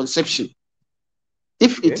conception.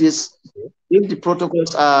 If if the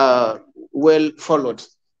protocols are well followed.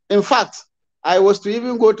 In fact, I was to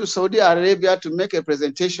even go to Saudi Arabia to make a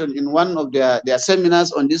presentation in one of their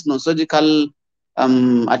seminars on this non-surgical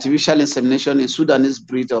artificial insemination in Sudanese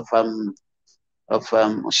breed of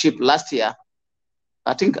sheep last year.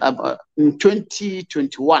 I think in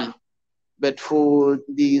 2021. But for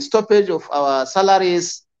the stoppage of our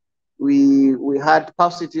salaries, we had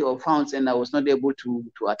paucity of funds, and I was not able to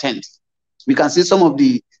attend. We can see some of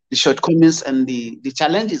the shortcomings and the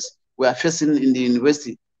challenges we are facing in the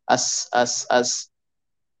university as a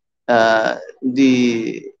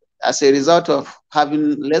result of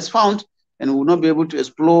having less funds, and we will not be able to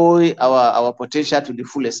exploit our potential to the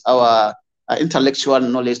fullest, our intellectual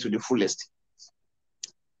knowledge to the fullest.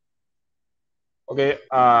 Okay,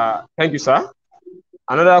 thank you, sir.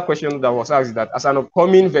 Another question that was asked is that as an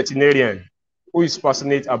upcoming veterinarian who is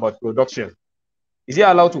passionate about production, is he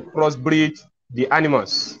allowed to crossbreed the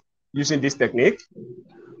animals using this technique?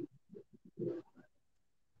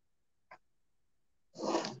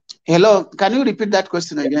 Hello, can you repeat that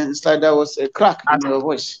question again? It's like there was a crack in your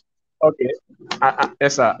voice. Okay,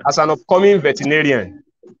 yes, sir. As an upcoming veterinarian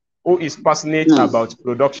who is passionate about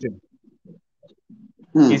production,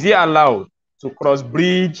 is he allowed to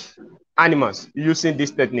crossbreed animals using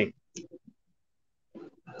this technique?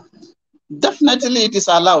 Definitely it is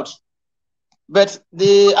allowed. But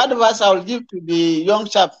the advice I will give to the young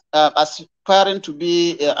chap aspiring to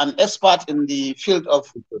be an expert in the field of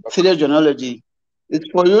genealogy is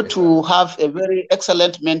for you to have a very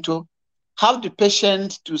excellent mentor, have the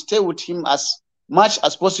patient to stay with him as much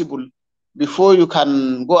as possible before you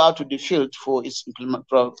can go out to the field for its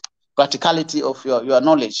practicality of your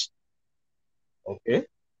knowledge. Okay.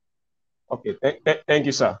 Okay, thank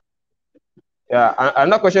you, sir. Yeah,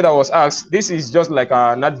 another question that was asked, this is just like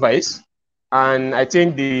an advice, and I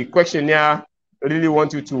think the questionnaire really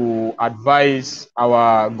want you to advise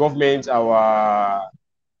our government, our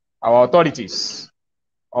authorities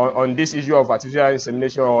on this issue of artificial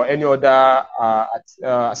insemination or any other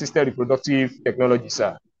assisted reproductive technology,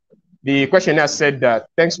 sir. The questionnaire said that,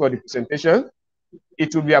 thanks for the presentation.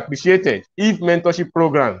 It will be appreciated if mentorship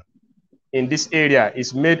program in this area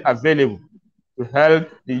is made available to help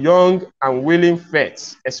the young and willing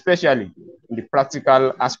vets, especially in the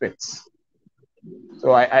practical aspects.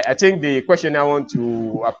 So I think the question I want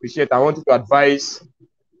to appreciate, I want to advise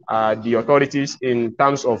the authorities in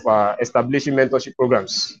terms of establishing mentorship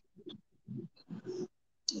programs.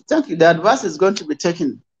 Thank you. The advice is going to be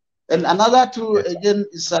taken. And another two, yes, again,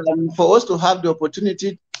 is for us to have the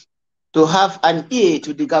opportunity to have an ear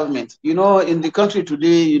to the government. You know, in the country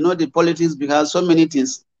today, you know, the politics because so many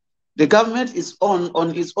things. The government is on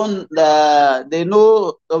its own. They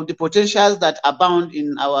know of the potentials that abound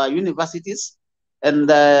in our universities, and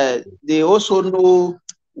they also know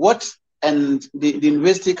what and the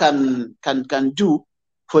university can do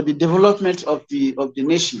for the development of the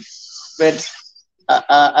nation. But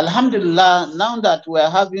Alhamdulillah, now that we're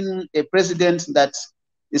having a president that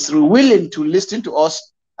is willing to listen to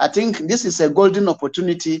us, I think this is a golden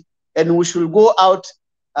opportunity, and we should go out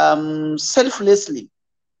selflessly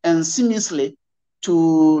and seamlessly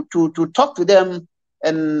to talk to them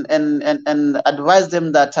and advise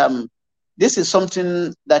them that this is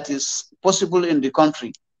something that is possible in the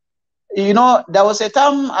country. You know, there was a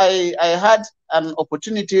time I had an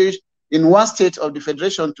opportunity in one state of the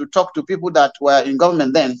federation to talk to people that were in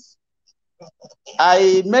government then.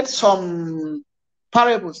 I made some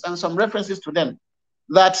parables and some references to them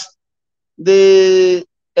that the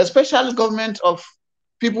special government of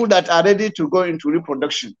people that are ready to go into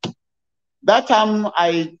reproduction. That time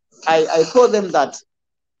I told them that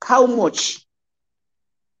how much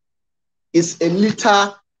is a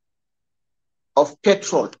liter of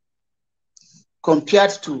petrol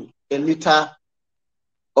compared to a liter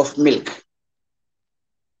of milk?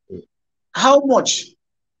 How much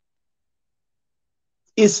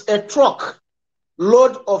is a truck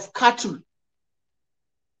load of cattle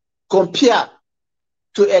compared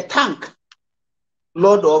to a tank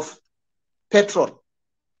load of petrol?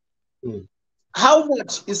 How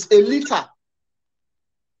much is a liter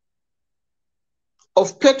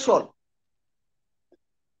of petrol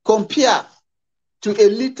compared to a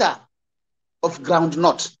liter of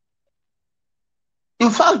groundnut? In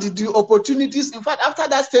fact, the opportunities, in fact, after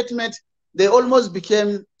that statement, they almost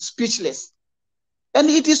became speechless. And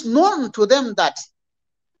it is known to them that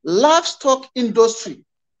livestock industry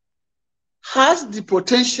has the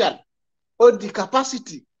potential or the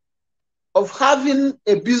capacity of having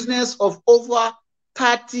a business of over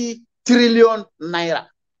 30 trillion naira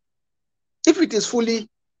if it is fully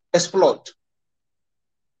explored.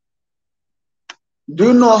 Do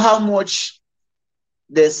you know how much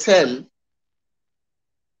they sell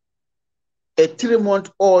a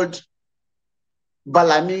 3-month-old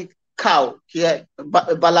Balami cow here,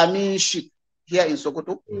 Balami sheep here in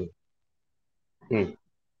Sokoto? Do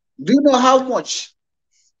you know how much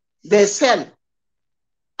they sell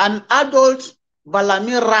an adult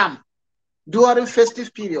Balami ram during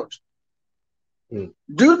festive period? Do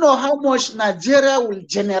you know how much Nigeria will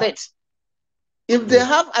generate if they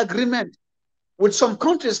have agreement with some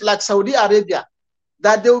countries like Saudi Arabia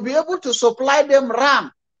that they will be able to supply them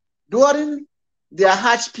ram during their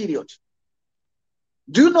Hajj period?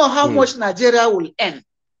 Do you know how much Nigeria will earn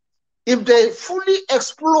if they fully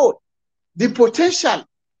explore the potential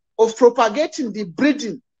of propagating the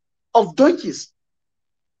breeding of donkeys?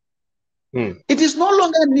 It is no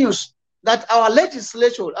longer news that our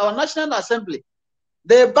legislature, our National Assembly,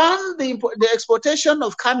 they ban the exportation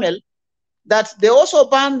of camel, that they also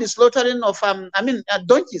ban the slaughtering of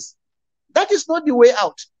donkeys. That is not the way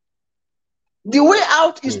out. The way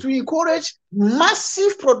out is to encourage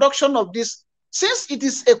massive production of this, since it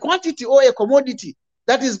is a quantity or a commodity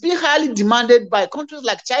that is being highly demanded by countries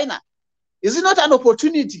like China. Is it not an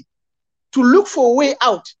opportunity to look for a way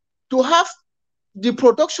out, to have the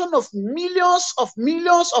production of millions of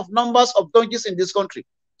numbers of donkeys in this country,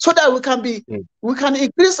 so that we can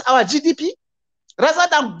increase our GDP rather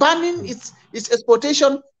than banning its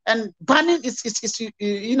exportation and banning its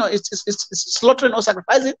slaughtering or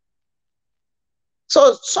sacrificing?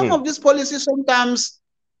 So some of these policies sometimes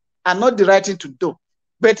are not the right thing to do.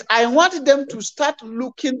 But I want them to start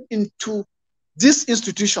looking into these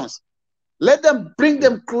institutions. Let them bring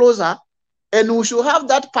them closer, and we should have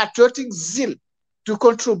that patriotic zeal to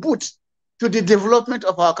contribute to the development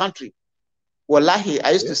of our country. Wallahi,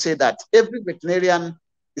 I used to say that every veterinarian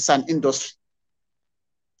is an industry.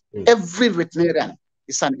 Every veterinarian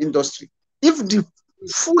is an industry. If the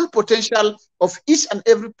full potential of each and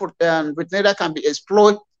every veterinarian can be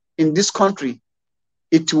explored in this country,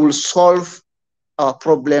 it will solve our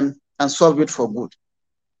problem and solve it for good.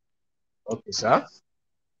 Okay, sir.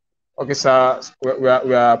 Okay, sir. We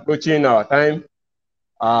are approaching our time.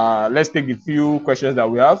 Let's take the few questions that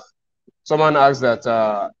we have. Someone asked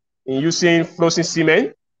that in using frozen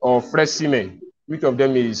semen or fresh semen, which of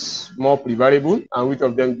them is more preferable and which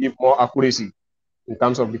of them give more accuracy in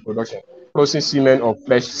terms of the production? Frozen semen or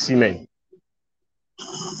fresh semen?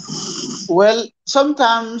 Well,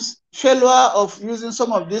 sometimes failure of using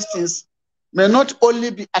some of these things may not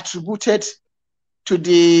only be attributed to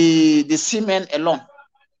the semen alone.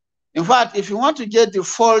 In fact, if you want to get the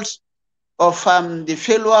fault of the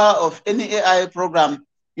failure of any AI program,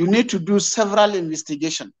 you need to do several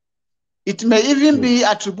investigations. It may even be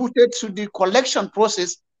attributed to the collection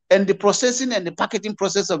process and the processing and the packaging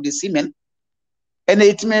process of the semen. And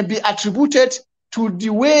it may be attributed to the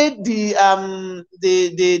way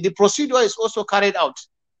the procedure is also carried out.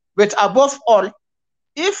 But above all,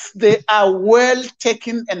 if they are well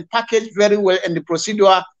taken and packaged very well and the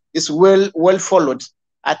procedure is well followed,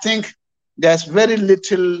 I think there's very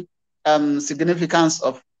little significance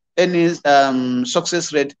of any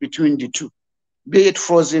success rate between the two, be it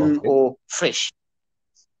frozen or fresh.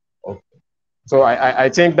 Okay. So I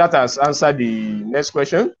think that has answered the next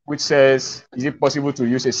question, which says, is it possible to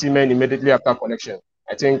use a semen immediately after collection?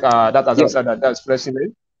 I think that has answered that. That's fresh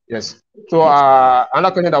semen. Yes. So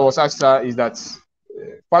another question that was asked is that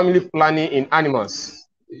family planning in animals.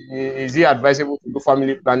 Is it advisable to do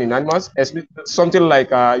family planning in animals? Something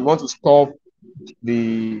like you want to stop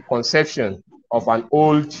the conception of an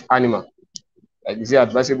old animal. Like, is it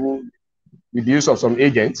advisable with the use of some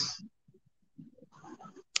agents?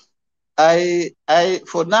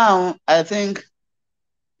 For now, I think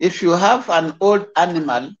if you have an old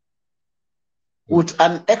animal with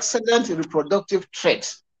an excellent reproductive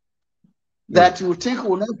trait that you think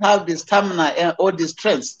will not have the stamina or the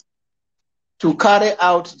strength to carry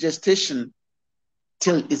out gestation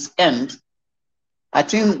till its end, I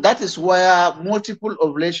think that is where multiple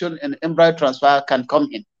ovulation and embryo transfer can come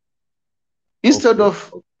in. Instead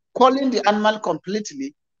of calling the animal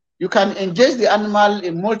completely, you can engage the animal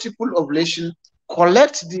in multiple ovulation,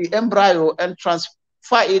 collect the embryo and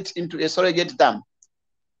transfer it into a surrogate dam.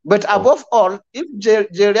 But above all, if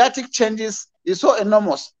geriatric changes is so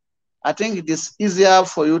enormous, I think it is easier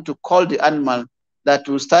for you to call the animal that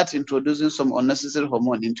will start introducing some unnecessary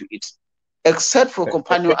hormone into it. Except for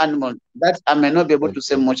companion animal, that I may not be able to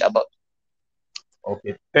say much about.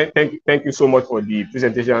 Okay, thank you so much for the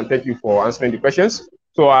presentation and thank you for answering the questions.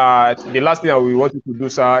 So the last thing we want you to do,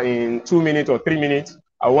 sir, in 2 minutes or 3 minutes,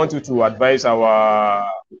 I want you to advise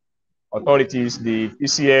our authorities, the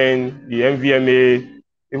PCN, the MVMA,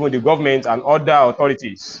 even the government and other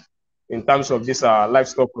authorities in terms of this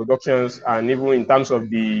livestock productions and even in terms of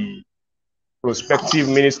the prospective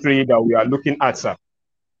ministry that we are looking at, sir.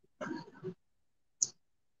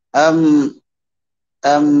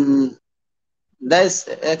 That's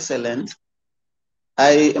excellent.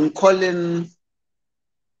 I am calling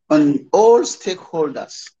on all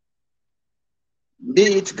stakeholders, be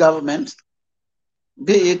it government,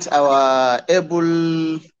 be it our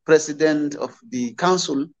able president of the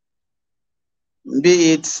council,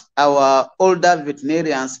 be it our older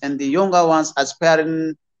veterinarians and the younger ones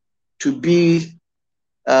aspiring to be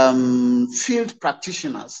field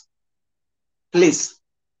practitioners. Please,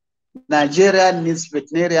 Nigeria needs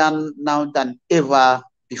veterinarian now than ever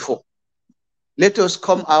before. Let us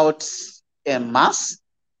come out en masse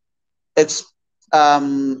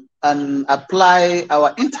and apply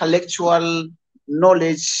our intellectual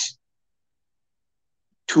knowledge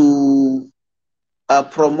to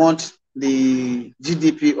promote the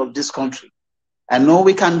GDP of this country. I know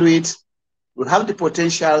we can do it. We have the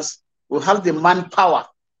potentials, we have the manpower,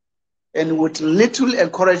 and with little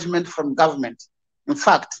encouragement from government. In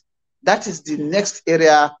fact, that is the next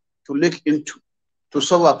area to look into to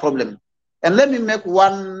solve our problem. And let me make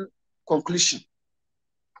one conclusion.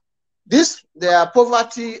 Their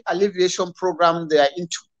poverty alleviation program they are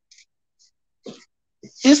into.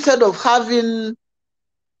 Instead of having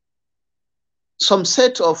some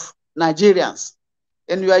set of Nigerians,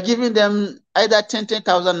 and you are giving them either 10,000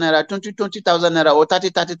 naira, 20,000 naira, or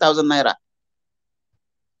 30,000 naira.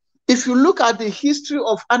 If you look at the history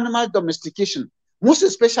of animal domestication, most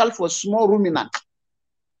especially for small ruminants,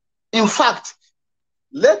 in fact,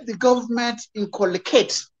 let the government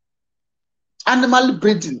inculcate animal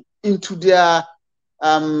breeding into their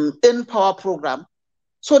Empower program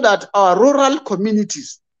so that our rural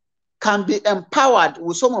communities can be empowered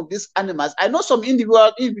with some of these animals. I know some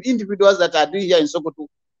individuals that are doing here in Sokoto.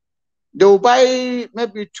 They will buy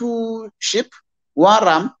maybe 2 sheep, 1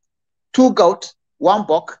 ram, 2 goats, 1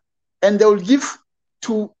 buck, and they will give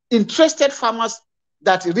to interested farmers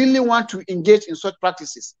that really want to engage in such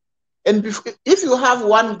practices. And if you have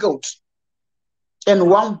 1 goat and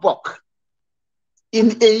 1 buck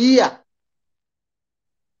in a year,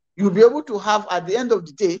 you'll be able to have, at the end of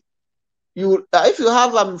the day, if you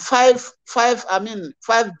have 5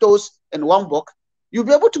 does and 1 buck, you'll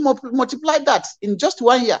be able to multiply that in just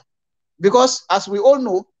 1 year. Because as we all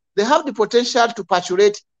know, they have the potential to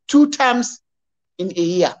pasturate 2 times in a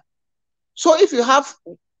year. So if you have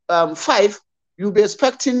 5, you'll be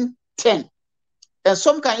expecting 10. And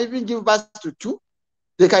some can even give birth to 2.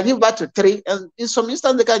 They can give birth to 3. And in some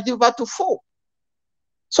instances, they can give birth to 4.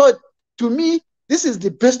 So to me, this is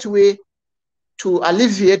the best way to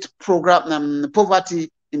alleviate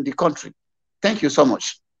poverty in the country. Thank you so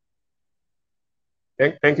much.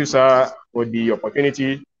 Thank you, sir, for the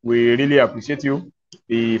opportunity. We really appreciate you.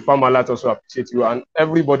 The Farm Alert also appreciate you, and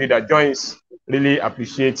everybody that joins really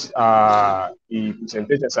appreciates the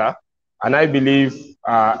presentation, sir. And I believe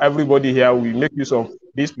everybody here will make use of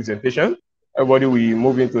this presentation. Everybody will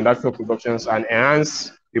move into natural productions and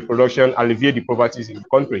enhance the production, alleviate the poverty in the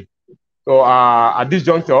country. So at this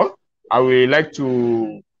juncture, I would like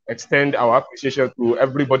to extend our appreciation to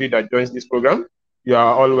everybody that joins this program. You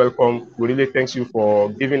are all welcome. We really thank you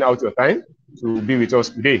for giving out your time to be with us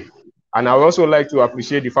today. And I would also like to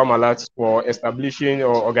appreciate the Farm Alert for establishing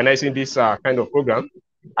or organizing this kind of program.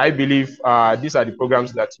 I believe these are the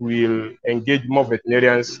programs that will engage more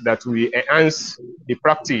veterinarians, that will enhance the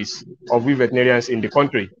practice of we veterinarians in the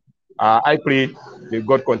country. I pray that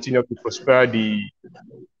God continue to prosper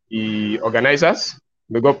the organizers.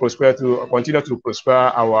 May God continue to prosper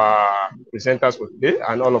our presenters for today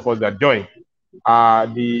and all of us that join.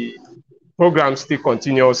 The program still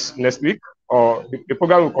continues next week, or the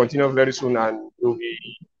program will continue very soon, and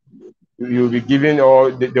you'll be given,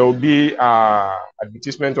 or there will be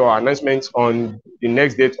advertisement or announcements on the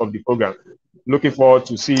next date of the program. Looking forward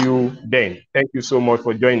to see you then. Thank you so much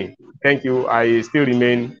for joining. Thank you. I still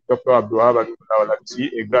remain Dr. Abdulwahab,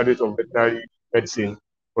 a graduate of veterinary medicine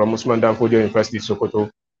from Usman Dan Fodio University, Sokoto.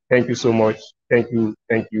 Thank you so much. Thank you,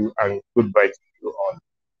 and goodbye to you all.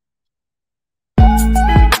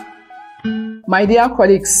 My dear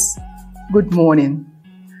colleagues, good morning.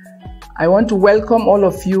 I want to welcome all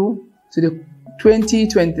of you to the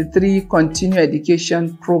 2023 Continuing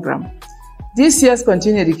Education Program. This year's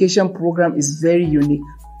Continuing Education Program is very unique.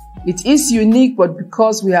 It is unique, but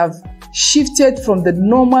because we have shifted from the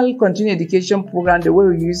normal Continuing Education Program, the way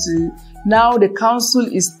we use it, now the Council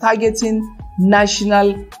is targeting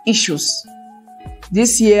national issues.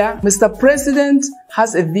 This year, Mr. President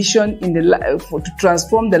has a vision to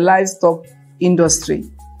transform the livestock industry.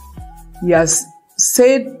 He has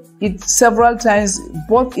said it several times,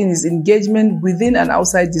 both in his engagement within and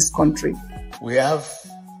outside this country. We have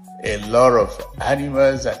a lot of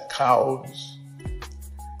animals and cows.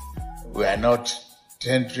 We are not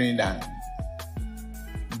tendering and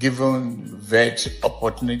giving vet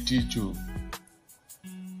opportunity to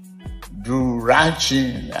do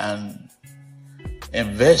ranching and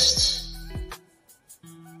invest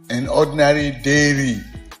in ordinary dairy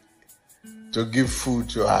to give food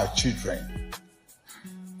to our children.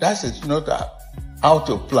 That is not out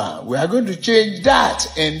of plan. We are going to change that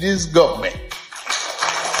in this government.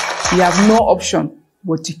 We have no option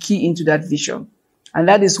but to key into that vision. And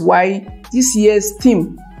that is why this year's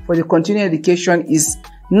theme for the continuing education is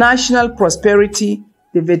National Prosperity,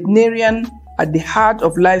 the Veterinarian at the Heart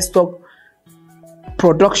of Livestock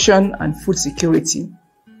Production and Food Security.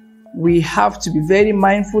 We have to be very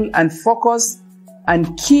mindful and focused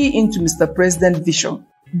and key into Mr. President's vision.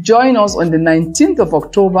 Join us on the 19th of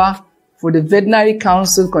October for the Veterinary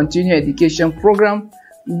Council Continuing Education Program,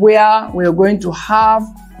 where we are going to have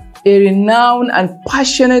a renowned and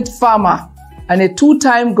passionate farmer and a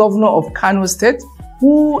 2-time governor of Kano State,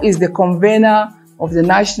 who is the convener of the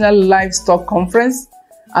National Livestock Conference,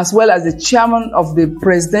 as well as the chairman of the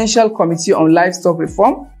Presidential Committee on Livestock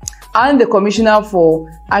Reform, and the Commissioner for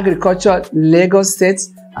Agriculture, Lagos State,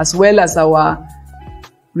 as well as our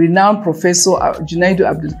renowned Professor Junaidu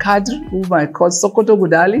Abdul Qadir, whom I call Sokoto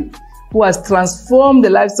Budali, who has transformed the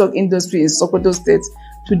livestock industry in Sokoto State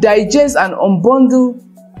to digest and unbundle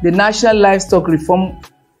the National Livestock Reform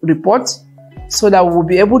Report so that we will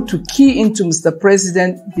be able to key into Mr.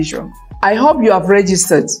 President's vision. I hope you have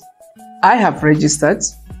registered. I have registered.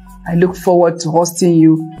 I look forward to hosting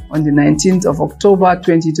you on the 19th of October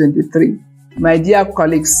 2023. My dear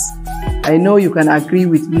colleagues, I know you can agree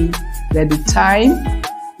with me that the time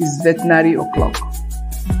is veterinary o'clock.